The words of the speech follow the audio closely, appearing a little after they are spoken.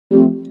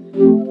I'm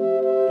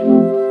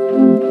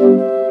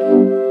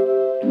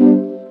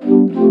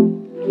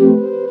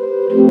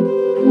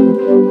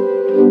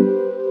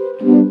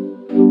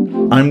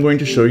going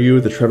to show you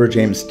the Trevor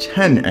James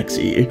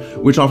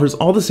 10XE, which offers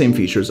all the same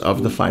features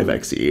of the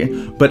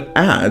 5XE, but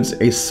adds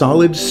a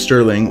solid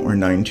sterling or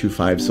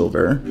 925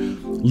 silver,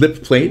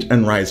 lip plate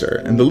and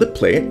riser. And the lip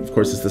plate, of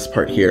course, is this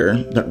part here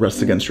that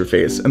rests against your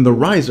face, and the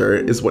riser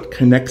is what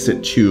connects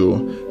it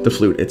to the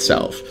flute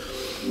itself.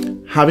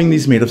 Having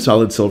these made of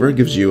solid silver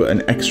gives you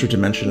an extra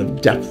dimension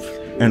of depth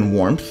and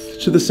warmth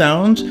to the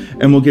sound,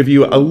 and will give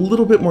you a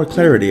little bit more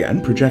clarity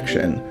and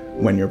projection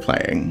when you're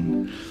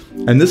playing.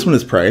 And this one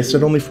is priced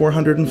at only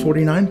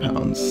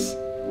 £449.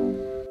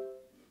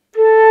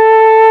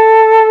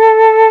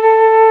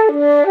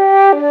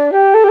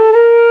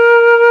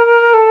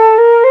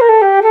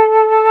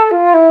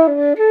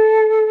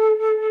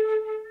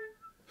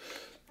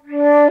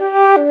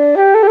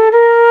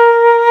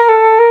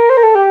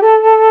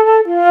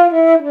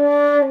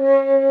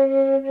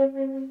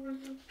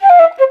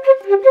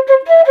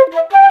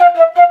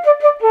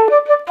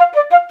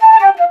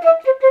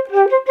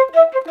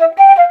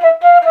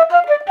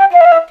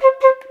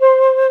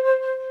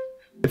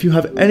 If you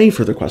have any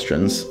further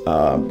questions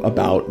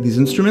about these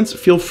instruments,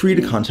 feel free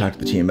to contact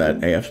the team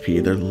at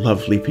AFP. They're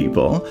lovely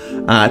people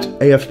at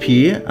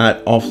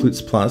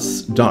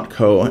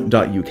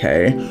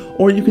afp@allflutesplus.co.uk,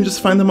 or you can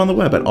just find them on the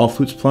web at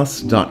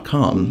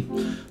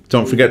allflutesplus.com.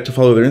 Don't forget to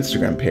follow their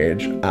Instagram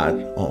page at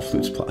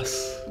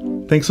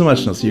allflutesplus. Thanks so much,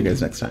 and I'll see you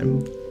guys next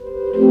time.